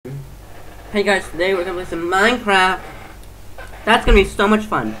Hey guys, today we're gonna play some Minecraft. That's gonna be so much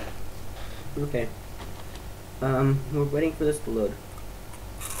fun. Okay. We're waiting for this to load.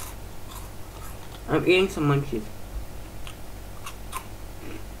 I'm eating some munchies.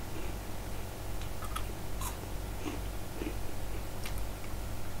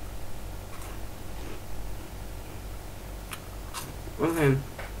 Okay.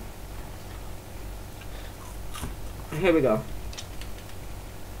 Here we go.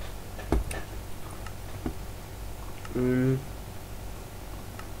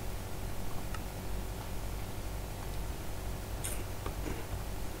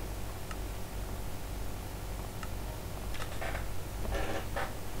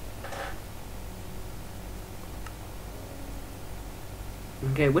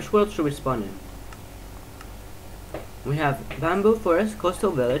 Okay, which world should we spawn in? We have Bamboo Forest,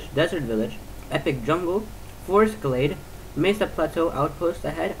 Coastal Village, Desert Village, Epic Jungle, Forest Glade, Mesa Plateau Outpost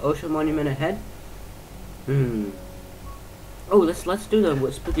ahead, Ocean Monument ahead. Oh, let's do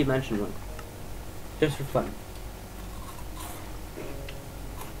the Spooky Mansion one, just for fun.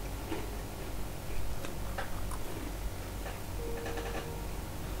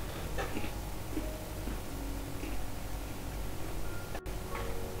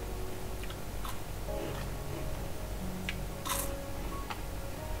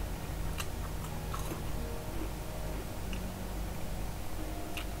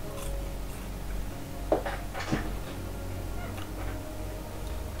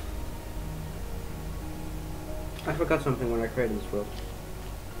 I forgot something when I created this world.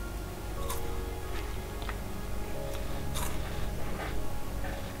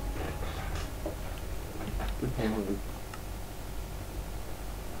 Okay, hold on.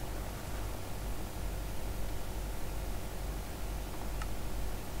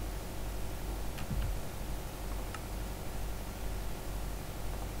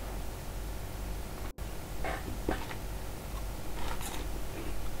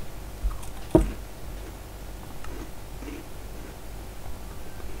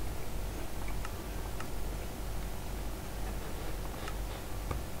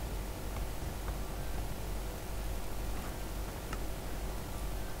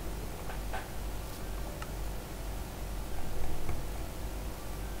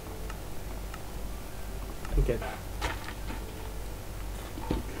 Okay.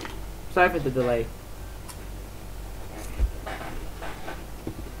 Sorry for the delay.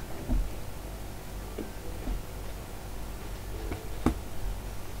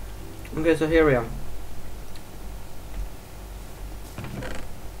 Okay, so here we are.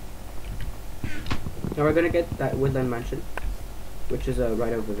 Now we're gonna get that woodland mansion, which is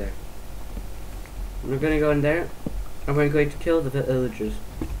right over there. We're gonna go in there, and we're going to kill the villagers.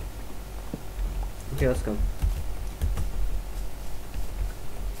 Okay, let's go.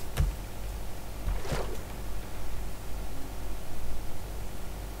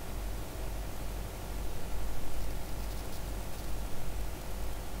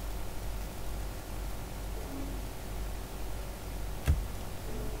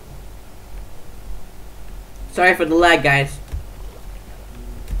 Sorry for the lag, guys.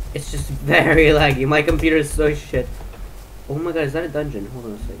 It's just very laggy. My computer is so shit. Oh my god, is that a dungeon? Hold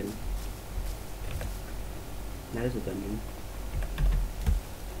on a second. That is a dungeon.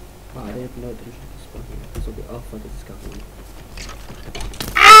 Wow, I didn't know a dungeon could spawn here. This will be. Oh fuck, this is coming.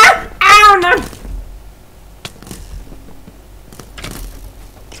 Ah! Ow, no!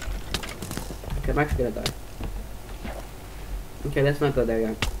 Okay, I'm actually gonna die. Okay, let's not go there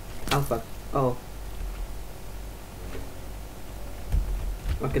yet. Oh fuck. Oh.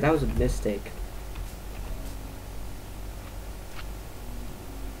 Okay, that was a mistake.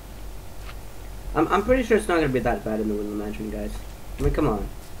 I'm pretty sure it's not gonna be that bad in the woodland mansion, guys. I mean, come on.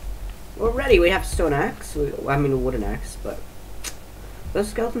 We're ready. We have stone axe. I mean, a wooden axe, but those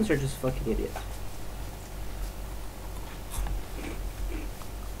skeletons are just fucking idiots.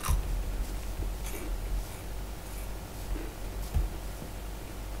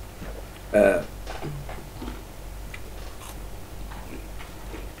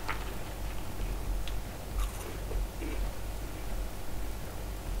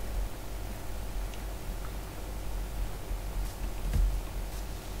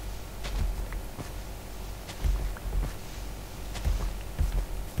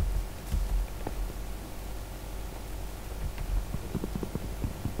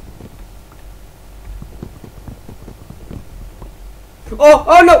 Oh,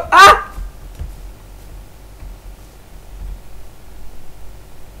 oh no! Ah!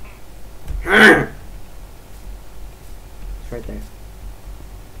 It's right there.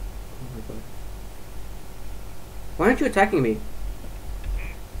 Oh my god. Why aren't you attacking me?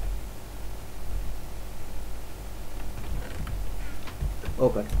 Oh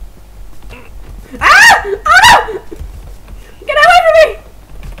god. Ah! Oh no! Get away from me!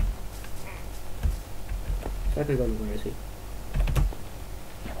 That could go anywhere, is he?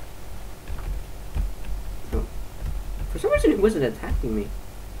 No. For some reason, he wasn't attacking me.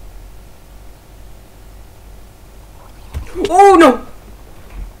 Oh no!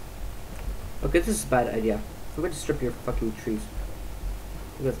 Okay, this is a bad idea. I'm going to strip your fucking trees.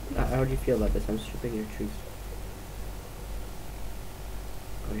 Because, how do you feel about this? I'm stripping your trees.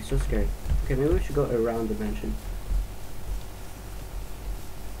 Oh, he's so scared. Okay, maybe we should go around the mansion.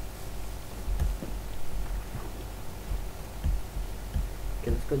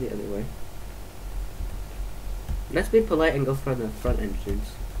 Okay, let's go the other way. Let's be polite and go from the front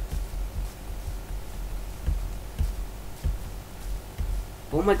entrance.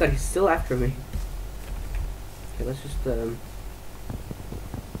 Oh my god, he's still after me. Okay, let's just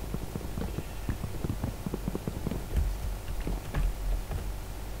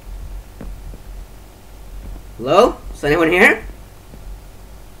Hello? Is anyone here?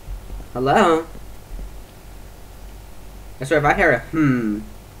 Hello? I swear if I hear a then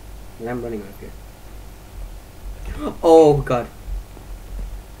I'm running out of here. Oh god.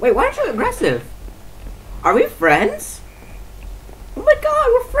 Wait, why aren't you aggressive? Are we friends? Oh my god,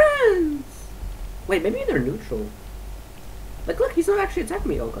 we're friends! Wait, maybe they're neutral. Like, look, he's not actually attacking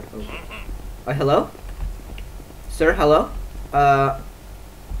me. Oh god, oh god. Hello? Sir, hello? Are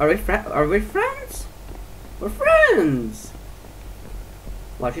we friends? We're friends!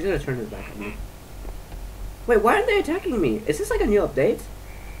 Wow, she's gonna turn her back on me. Wait, why aren't they attacking me? Is this like a new update?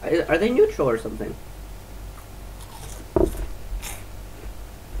 Are they neutral or something?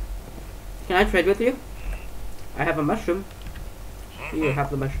 Can I trade with you? I have a mushroom. You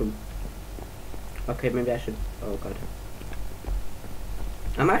have the mushroom. Okay, maybe I should. Oh god.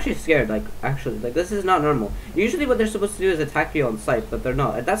 I'm actually scared, like, this is not normal. Usually what they're supposed to do is attack you on sight, but they're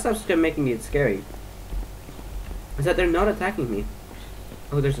not. That's what's making it scary. Is that they're not attacking me.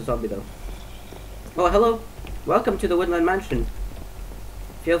 Oh, there's a zombie though. Oh, hello. Welcome to the Woodland Mansion.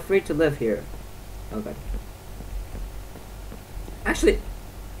 Feel free to live here. Oh god. Actually...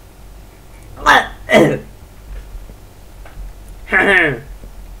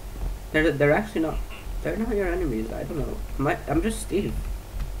 they're actually not... They're not your enemies. I don't know. I'm just Steve.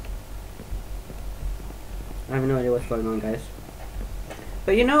 I have no idea what's going on, guys.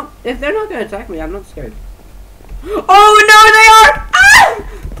 But you know, if they're not gonna attack me, I'm not scared. Oh no, they are! Ah!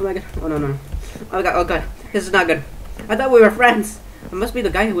 Oh my god. Oh no, no. Oh god, oh god. This is not good. I thought we were friends. It must be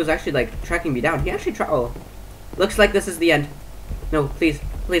the guy who was actually like tracking me down. He actually oh. Looks like this is the end. No, please.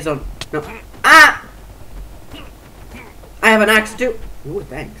 Please don't. No. Ah! I have an axe too. Ooh,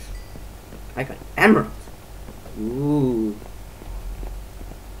 thanks. I got emeralds. Ooh.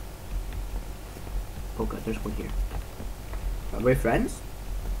 Oh god, there's one here. Are we friends?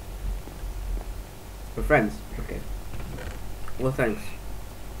 We're friends. Okay. Well, thanks.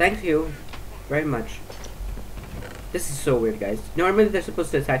 Thank you very much. This is so weird, guys. Normally they're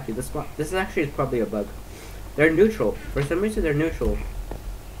supposed to attack you. This is actually probably a bug. They're neutral. For some reason they're neutral.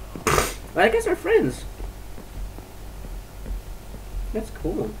 But I guess we're friends. That's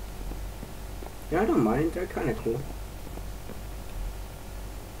cool. Yeah, I don't mind. They're kind of cool.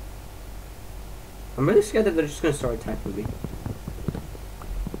 I'm really scared that they're just gonna start attacking me.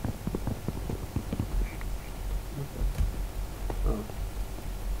 Oh.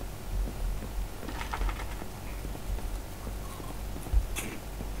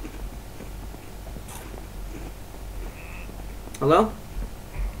 Hello?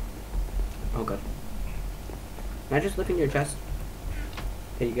 Oh god. Can I just look in your chest?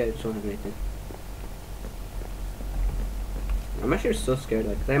 Okay, you guys don't have anything. I'm actually so scared,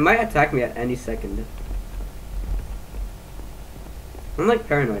 like, they might attack me at any second. I'm like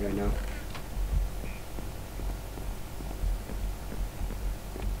paranoid right now.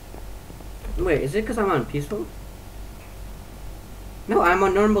 Wait, is it because I'm on peaceful? No, I'm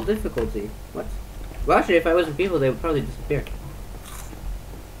on normal difficulty. What? Well, actually, if I wasn't peaceful, they would probably disappear.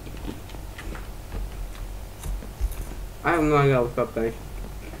 I have no idea what's up, guys.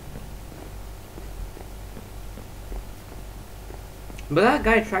 But that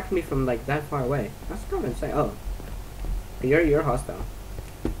guy tracked me from like that far away. That's kind of insane. Oh, you're hostile.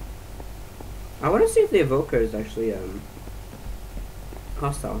 I want to see if the evoker is actually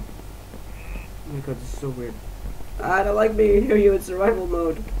hostile. Oh my god, this is so weird. I don't like being near you in survival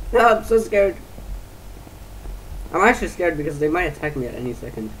mode. No, I'm so scared. I'm actually scared because they might attack me at any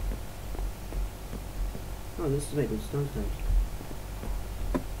second. Oh, this is like a stone time.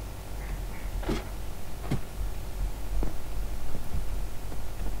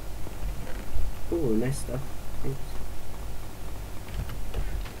 Ooh, nice stuff. Thanks.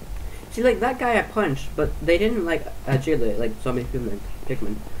 See, like, that guy I punched, but they didn't, like, agilate, like, zombie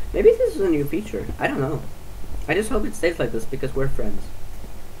Pikmin. Maybe this is a new feature. I don't know. I just hope it stays like this, because we're friends.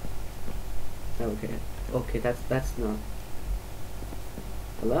 Okay. Okay, that's not...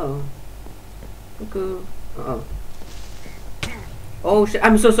 Hello? Cuckoo. Uh-oh. Oh, shit.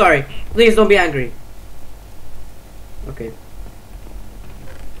 I'm so sorry. Please don't be angry. Okay.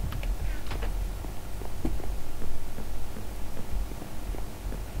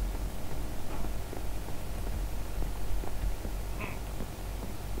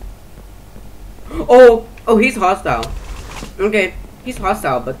 Oh! Oh, he's hostile. Okay. He's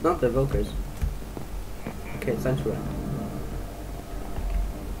hostile, but not the evokers. Okay, it's time to run.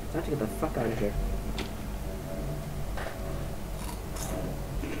 Time to get the fuck out of here.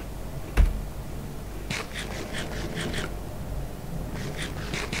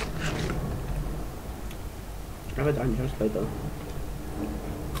 I have a darn chest plate though.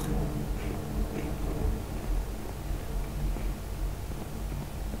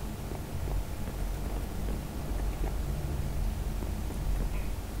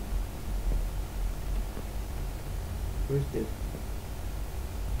 Where's this?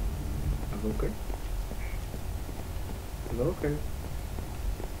 Evoker? Evoker?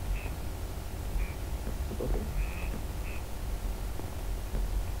 Evoker?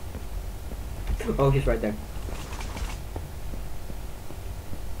 Oh, he's right there.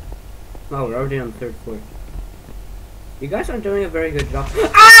 Oh, we're already on the 3rd floor. You guys aren't doing a very good job.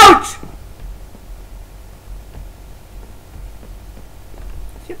 Ouch!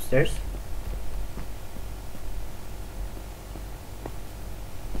 Is he upstairs?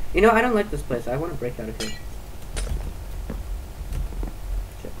 You know, I don't like this place. I want to break out of here.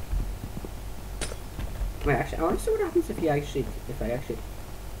 Shit. Wait, actually, I want to see what happens if I actually...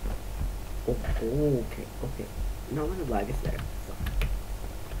 Oh, okay, okay. No, the lag is there. Fuck.